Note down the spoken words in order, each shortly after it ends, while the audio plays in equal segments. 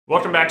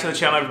Welcome back to the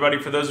channel, everybody.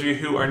 For those of you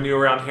who are new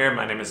around here,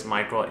 my name is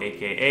Michael,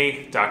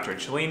 aka Dr.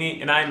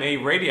 Cellini, and I'm a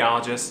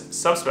radiologist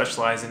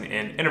subspecializing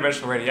in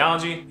interventional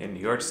radiology in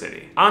New York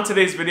City. On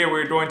today's video,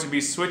 we're going to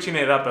be switching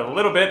it up a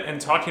little bit and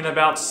talking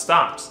about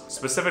stocks,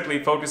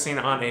 specifically focusing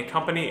on a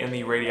company in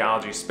the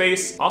radiology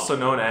space, also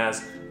known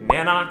as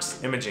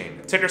NANOX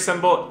Imaging, ticker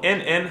symbol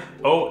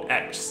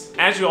NNOX.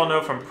 As you all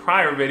know from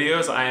prior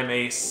videos, I am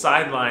a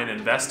sideline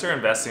investor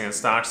investing in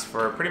stocks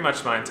for pretty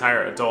much my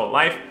entire adult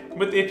life,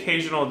 with the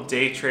occasional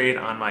day trade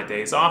on my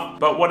days off.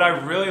 But what I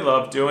really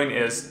love doing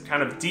is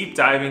kind of deep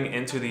diving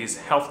into these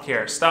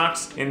healthcare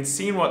stocks and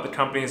seeing what the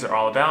companies are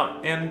all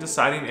about and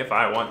deciding if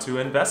I want to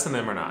invest in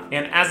them or not.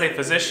 And as a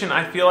physician,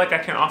 I feel like I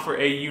can offer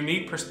a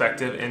unique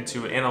perspective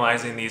into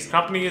analyzing these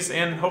companies,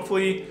 and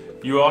hopefully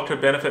you all could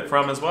benefit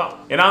from as well.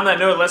 And on that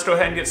note, let's go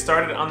ahead and get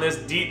started on this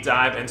deep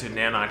dive into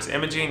NANOX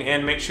Imaging,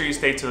 and make sure you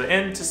stay to the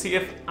end to see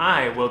if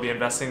I will be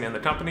investing in the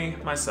company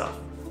myself.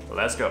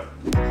 Let's go.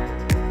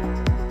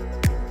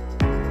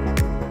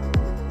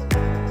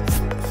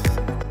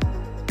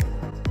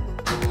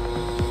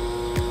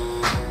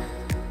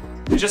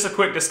 Just a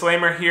quick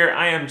disclaimer here,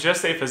 I am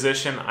just a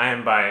physician. I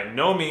am by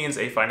no means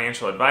a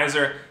financial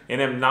advisor and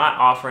am not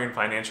offering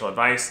financial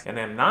advice, and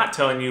am not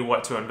telling you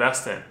what to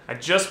invest in. I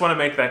just want to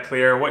make that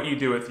clear. What you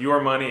do with your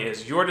money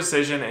is your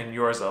decision and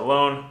yours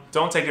alone.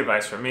 Don't take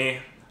advice from me.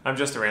 I'm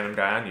just a random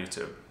guy on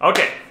YouTube.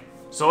 Okay.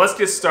 So let's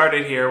get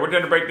started here. We're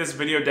going to break this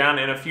video down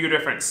in a few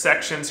different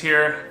sections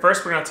here.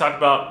 First, we're going to talk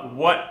about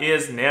what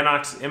is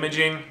NANOX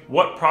Imaging,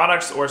 what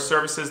products or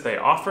services they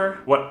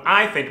offer, what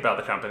I think about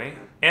the company,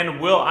 and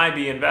will I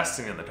be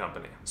investing in the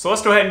company. So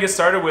let's go ahead and get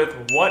started with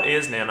what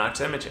is NANOX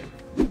Imaging.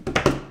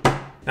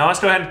 Now let's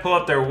go ahead and pull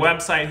up their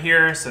website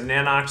here, so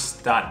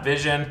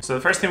nanox.vision. So the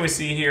first thing we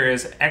see here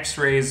is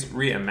X-rays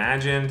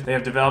reimagined. They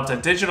have developed a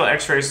digital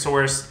X-ray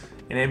source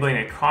enabling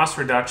a cost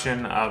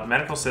reduction of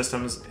medical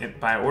systems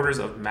by orders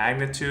of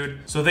magnitude.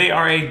 So they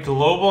are a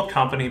global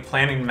company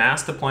planning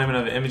mass deployment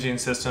of imaging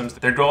systems.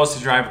 Their goal is to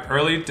drive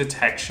early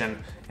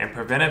detection and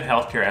preventive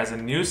healthcare as a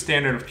new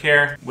standard of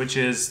care, which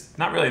is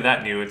not really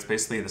that new. It's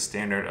basically the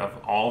standard of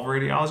all of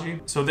radiology.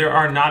 So there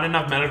are not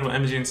enough medical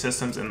imaging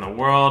systems in the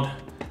world.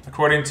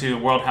 According to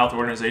World Health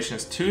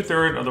Organization's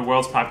 2/3 of the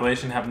world's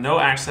population have no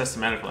access to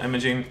medical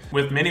imaging,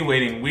 with many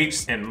waiting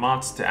weeks and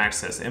months to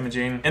access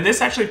imaging. And this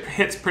actually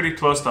hits pretty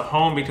close to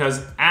home,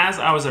 because as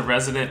I was a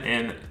resident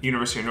in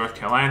University of North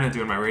Carolina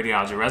doing my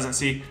radiology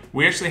residency,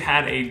 we actually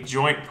had a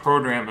joint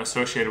program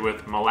associated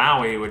with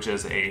Malawi, which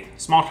is a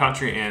small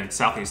country in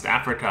Southeast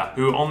Africa,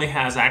 who only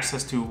has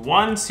access to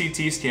one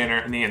CT scanner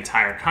in the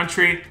entire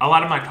country. A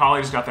lot of my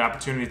colleagues got the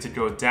opportunity to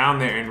go down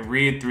there and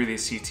read through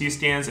these CT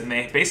scans, and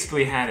they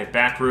basically had a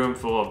back room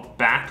full of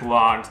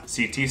backlogged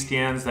CT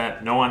scans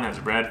that no one has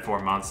read for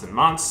months and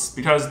months,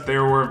 because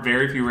there were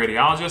very few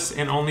radiologists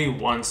and only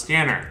one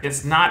scanner.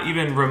 It's not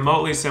even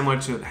remotely similar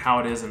to how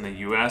it is in the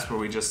US, where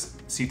we just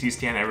CT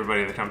scan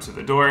everybody that comes through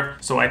the door.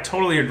 So I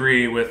totally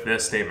agree with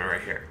this statement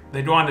right here.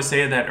 They go on to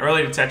say that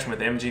early detection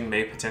with imaging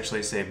may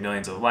potentially save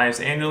millions of lives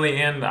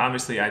annually, and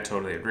obviously I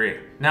totally agree.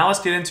 Now let's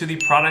get into the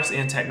products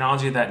and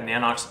technology that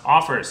NANOX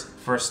offers.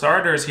 For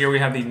starters, here we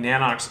have the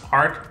NANOX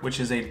ARC, which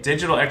is a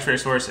digital X-ray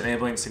source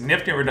enabling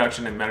significant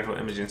reduction in medical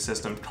imaging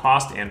system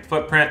cost and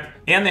footprint.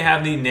 And they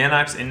have the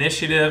NANOX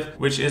Initiative,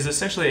 which is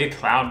essentially a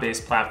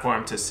cloud-based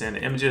platform to send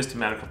images to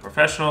medical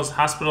professionals,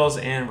 hospitals,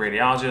 and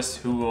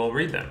radiologists who will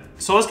read them.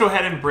 So let's go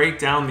ahead and break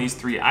down these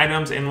three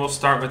items, and we'll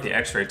start with the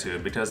X-ray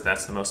tube, because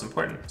that's the most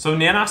important. So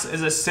NANOX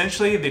is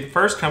essentially the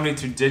first company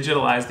to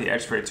digitalize the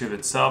X-ray tube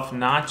itself,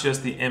 not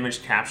just the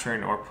image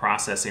capturing or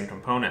processing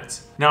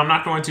components. Now, I'm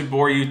not going to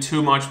bore you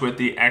too much with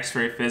the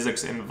X-ray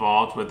physics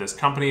involved with this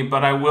company,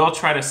 but I will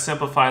try to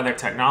simplify their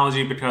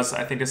technology because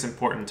I think it's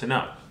important to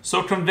know.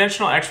 So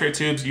conventional X-ray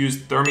tubes use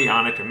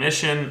thermionic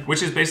emission,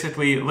 which is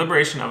basically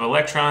liberation of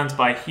electrons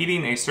by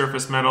heating a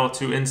surface metal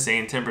to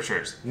insane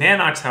temperatures.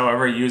 NANOX,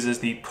 however, uses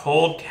the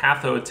cold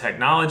cathode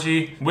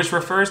technology, which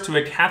refers to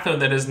a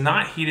cathode that is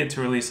not heated to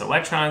release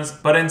electrons,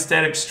 but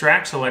instead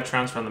extracts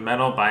electrons from the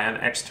metal by an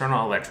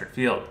external electric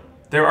field.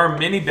 There are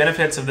many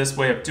benefits of this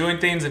way of doing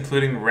things,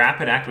 including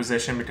rapid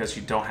acquisition because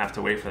you don't have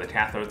to wait for the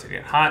cathode to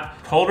get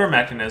hot, colder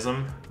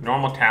mechanism.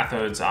 Normal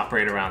cathodes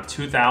operate around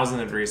 2000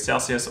 degrees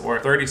Celsius or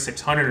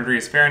 3600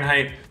 degrees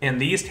Fahrenheit,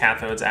 and these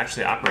cathodes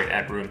actually operate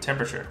at room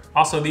temperature.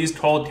 Also, these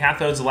cold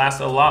cathodes last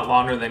a lot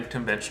longer than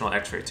conventional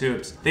X-ray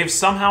tubes. They've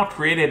somehow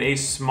created a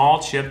small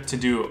chip to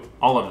do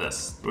all of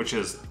this, which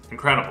is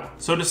incredible.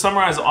 So to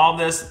summarize all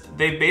this,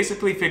 they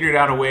basically figured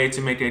out a way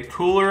to make a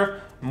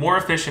cooler, more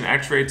efficient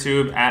X-ray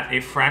tube at a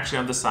fraction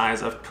of the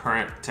size of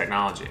current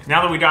technology.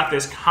 Now that we got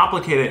this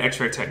complicated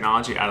X-ray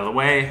technology out of the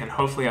way, and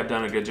hopefully I've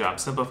done a good job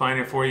simplifying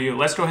it for you,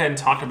 let's go ahead and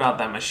talk about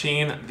that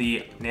machine,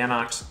 the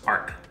NANOX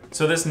ARC.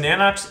 So this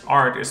NANOX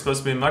ARC is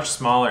supposed to be much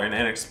smaller and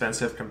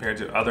inexpensive compared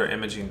to other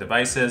imaging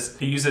devices.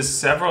 It uses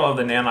several of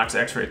the NANOX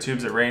X-ray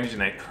tubes arranged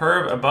in a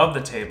curve above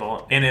the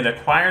table, and it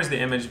acquires the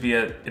image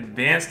via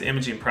advanced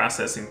imaging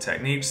processing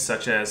techniques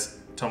such as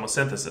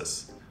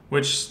tomosynthesis,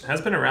 which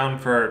has been around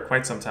for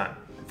quite some time.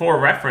 For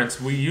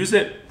reference, we use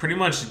it pretty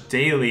much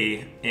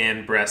daily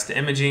in breast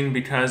imaging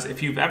because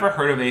if you've ever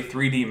heard of a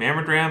 3D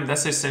mammogram,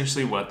 that's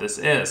essentially what this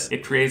is.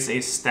 It creates a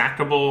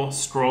stackable,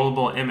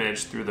 scrollable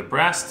image through the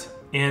breast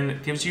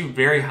and gives you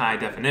very high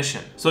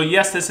definition. So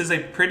yes, this is a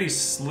pretty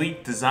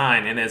sleek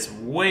design and it's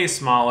way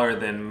smaller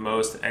than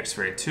most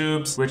X-ray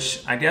tubes,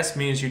 which I guess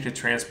means you could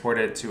transport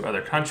it to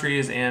other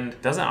countries and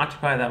doesn't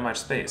occupy that much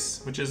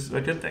space, which is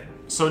a good thing.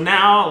 So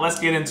now let's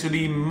get into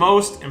the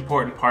most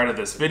important part of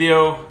this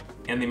video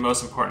and the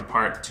most important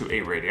part to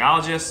a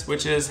radiologist,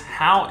 which is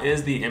how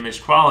is the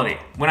image quality?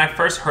 When I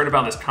first heard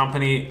about this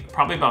company,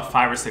 probably about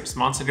 5 or 6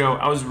 months ago,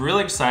 I was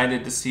really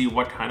excited to see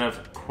what kind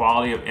of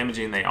quality of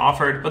imaging they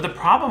offered. But the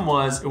problem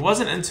was, it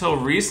wasn't until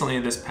recently,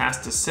 this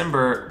past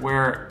December,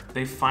 where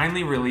they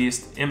finally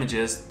released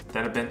images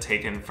that have been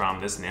taken from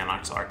this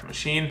NANOX ARC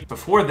machine.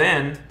 Before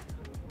then,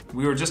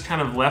 we were just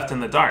kind of left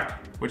in the dark,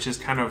 which is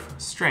kind of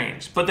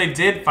strange. But they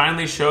did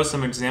finally show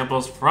some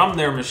examples from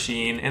their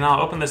machine, and I'll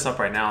open this up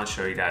right now and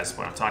show you guys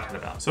what I'm talking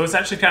about. So it's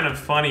actually kind of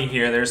funny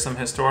here. There's some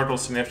historical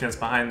significance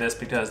behind this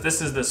because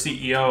this is the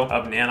CEO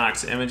of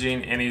NANOX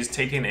Imaging, and he's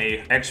taking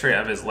a x-ray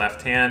of his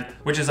left hand,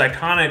 which is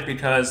iconic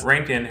because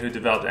Rankin, who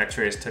developed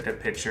x-rays, took a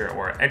picture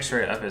or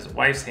x-ray of his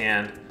wife's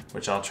hand,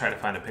 which I'll try to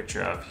find a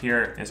picture of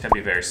here. And it's gonna be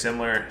very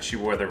similar. She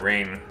wore the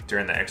ring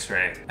during the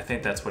x-ray. I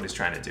think that's what he's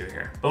trying to do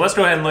here. But let's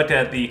go ahead and look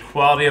at the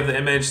quality of the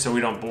image so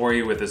we don't bore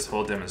you with this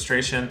whole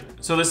demonstration.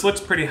 So this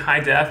looks pretty high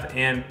def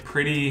and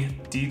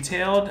pretty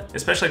detailed,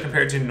 especially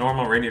compared to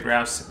normal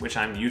radiographs, which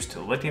I'm used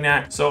to looking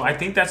at. So I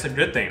think that's a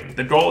good thing.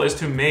 The goal is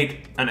to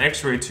make an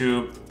x-ray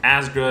tube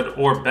as good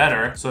or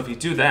better. So if you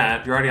do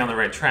that, you're already on the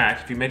right track.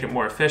 If you make it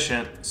more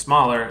efficient,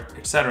 smaller,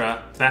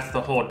 etc., that's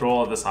the whole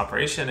goal of this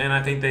operation, and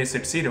I think they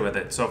succeeded with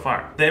it so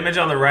far. The image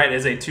on the right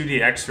is a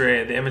 2D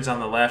x-ray. The image on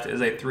the left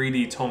is a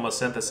 3D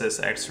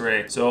tomosynthesis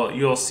x-ray. So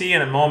you'll see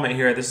in a moment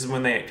here, this is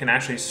when they can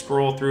actually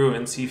scroll through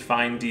and see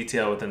fine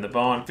detail within the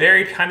bone.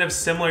 Very kind of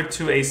similar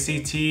to a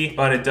CT,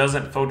 but it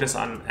doesn't focus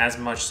on as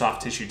much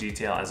soft tissue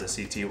detail as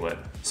a CT would.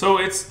 So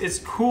it's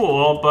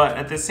cool, but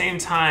at the same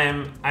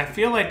time, I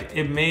feel like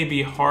it may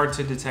be hard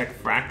to detect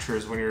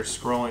fractures when you're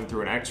scrolling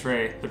through an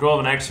x-ray. The goal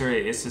of an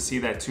x-ray is to see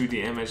that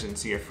 2D image and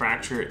see a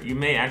fracture. You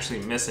may actually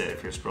miss it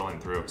if you're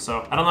scrolling through.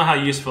 So I don't know how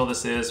useful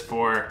this is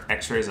for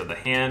x-rays of the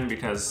hand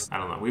because, I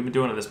don't know, we've been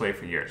doing it this way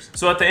for years.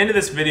 So at the end of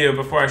this video,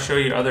 before I show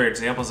you other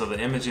examples of the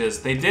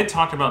images, they did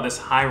talk about this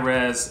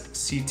high-res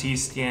CT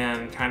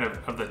scan kind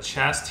of the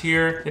chest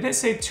here. They didn't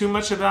say too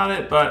much about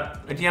it, but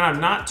again, I'm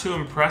not too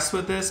impressed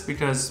with this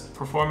because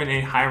performing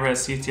a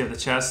high-res CT of the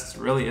chest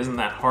really isn't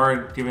that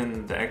hard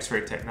given the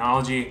x-ray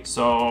technology.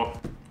 So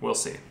we'll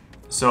see.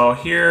 So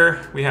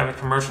here we have a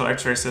commercial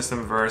x-ray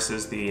system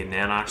versus the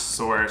NANOX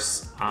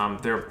source.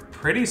 They're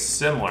pretty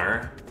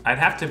similar. I'd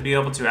have to be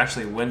able to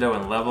actually window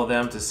and level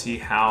them to see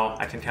how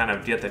I can kind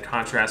of get the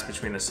contrast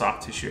between the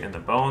soft tissue and the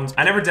bones.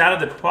 I never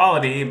doubted the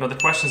quality, but the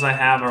questions I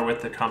have are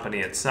with the company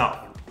itself.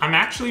 I'm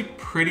actually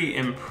pretty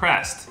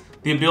impressed.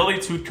 The ability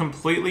to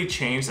completely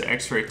change the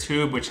x-ray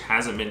tube, which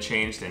hasn't been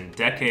changed in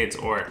decades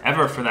or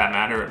ever for that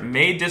matter,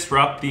 may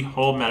disrupt the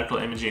whole medical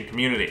imaging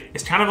community.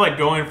 It's kind of like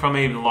going from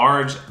a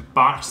large,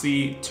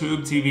 boxy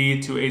tube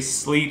TV to a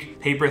sleek,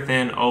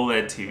 paper-thin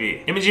OLED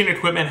TV. Imaging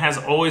equipment has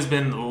always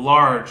been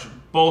large,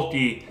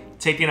 bulky,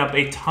 taking up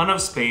a ton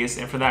of space,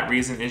 and for that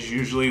reason is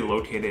usually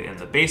located in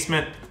the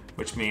basement,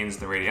 which means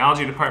the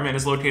radiology department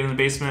is located in the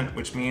basement,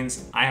 which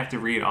means I have to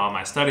read all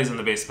my studies in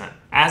the basement.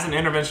 As an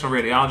interventional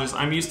radiologist,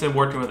 I'm used to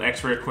working with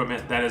x-ray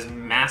equipment that is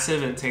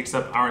massive and takes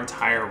up our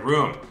entire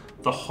room.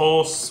 The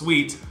whole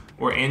suite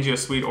or angio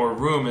suite or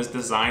room is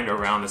designed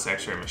around this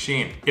x-ray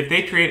machine. If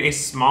they create a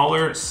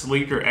smaller,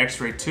 sleeker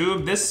x-ray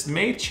tube, this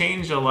may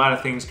change a lot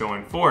of things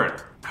going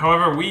forward.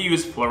 However, we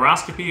use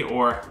fluoroscopy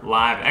or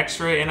live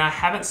x-ray, and I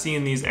haven't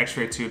seen these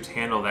x-ray tubes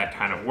handle that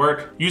kind of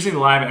work. Using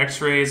live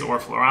x-rays or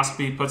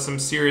fluoroscopy puts some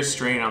serious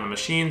strain on the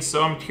machine,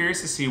 so I'm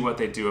curious to see what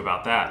they do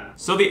about that.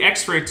 So the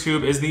x-ray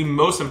tube is the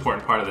most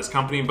important part of this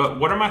company, but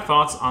what are my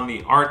thoughts on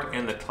the ARC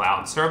and the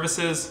cloud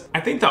services? I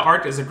think the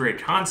ARC is a great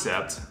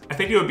concept. I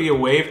think it would be a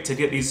way to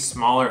get these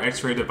smaller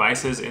x-ray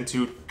devices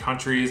into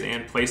countries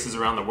and places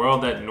around the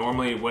world that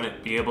normally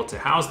wouldn't be able to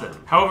house them.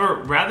 However,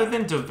 rather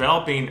than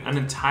developing an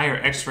entire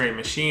x-ray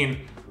machine,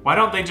 why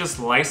don't they just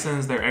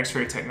license their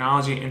x-ray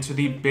technology into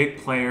the big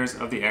players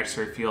of the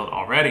x-ray field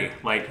already,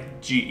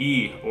 like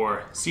GE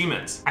or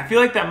Siemens? I feel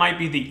like that might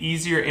be the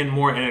easier and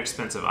more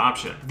inexpensive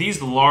option.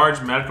 These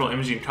large medical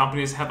imaging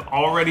companies have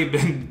already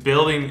been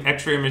building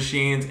x-ray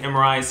machines,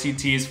 MRIs,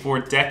 CTs for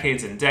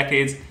decades and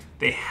decades.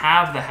 They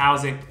have the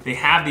housing, they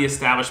have the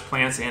established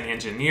plants and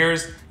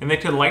engineers, and they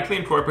could likely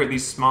incorporate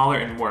these smaller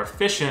and more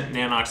efficient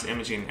NANOX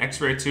imaging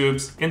x-ray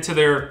tubes into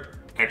their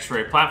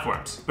X-ray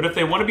platforms. But if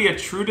they want to be a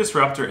true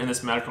disruptor in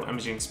this medical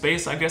imaging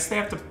space, I guess they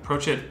have to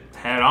approach it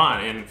head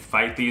on and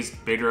fight these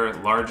bigger,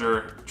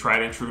 larger,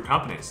 tried and true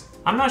companies.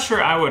 I'm not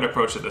sure I would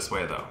approach it this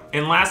way though.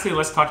 And lastly,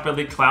 let's talk about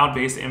the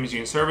cloud-based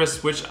imaging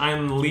service, which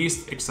I'm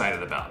least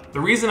excited about. The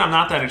reason I'm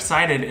not that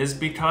excited is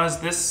because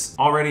this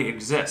already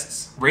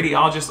exists.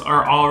 Radiologists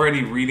are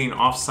already reading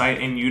off-site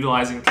and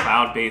utilizing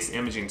cloud-based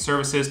imaging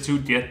services to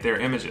get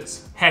their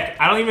images. Heck,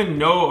 I don't even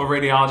know a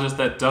radiologist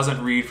that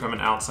doesn't read from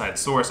an outside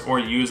source or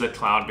use a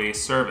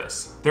cloud-based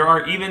service. There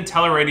are even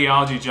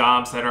teleradiology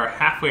jobs that are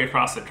halfway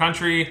across the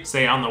country,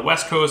 say on the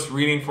West Coast,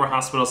 reading for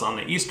hospitals on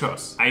the East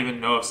Coast. I even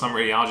know of some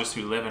radiologists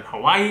who live in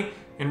Hawaii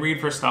and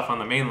read for stuff on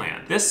the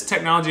mainland. This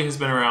technology has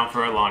been around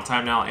for a long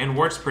time now and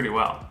works pretty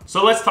well.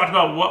 So let's talk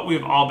about what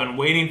we've all been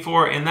waiting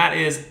for, and that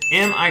is,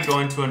 am I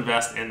going to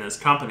invest in this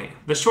company?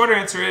 The short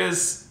answer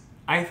is,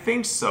 I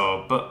think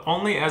so, but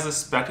only as a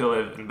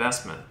speculative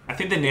investment. I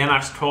think the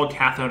NANOX cold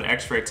cathode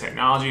X-ray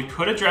technology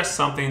could address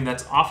something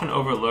that's often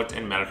overlooked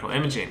in medical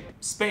imaging: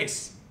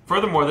 space.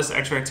 Furthermore, this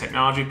X-ray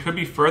technology could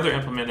be further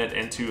implemented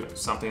into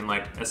something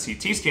like a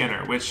CT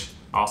scanner, which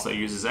also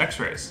uses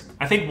X-rays.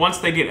 I think once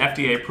they get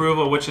FDA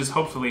approval, which is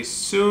hopefully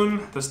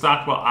soon, the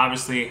stock will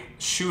obviously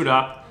shoot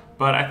up,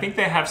 but I think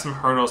they have some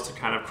hurdles to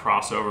kind of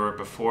cross over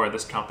before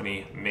this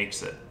company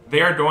makes it.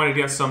 They are going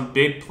against some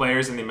big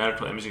players in the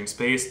medical imaging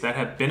space that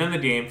have been in the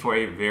game for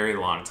a very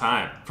long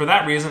time. For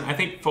that reason, I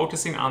think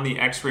focusing on the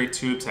X-ray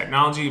tube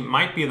technology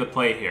might be the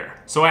play here.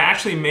 So I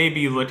actually may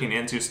be looking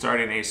into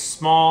starting a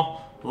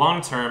small,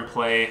 long-term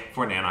play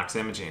for NANOX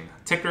imaging,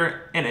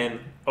 ticker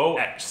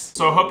NNOX.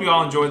 So I hope you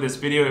all enjoyed this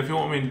video. If you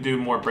want me to do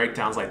more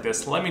breakdowns like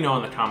this, let me know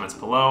in the comments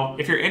below.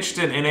 If you're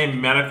interested in a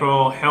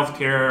medical,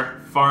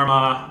 healthcare,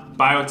 pharma,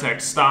 biotech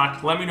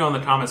stock, let me know in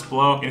the comments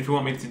below. And if you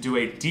want me to do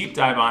a deep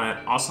dive on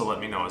it, also let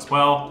me know as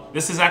well.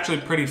 This is actually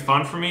pretty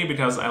fun for me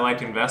because I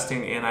like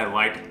investing and I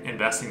like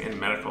investing in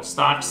medical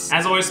stocks.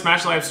 As always,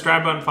 smash the like,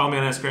 subscribe button, follow me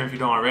on Instagram if you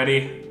don't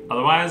already.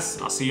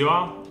 Otherwise, I'll see you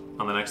all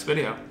on the next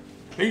video.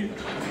 Peace.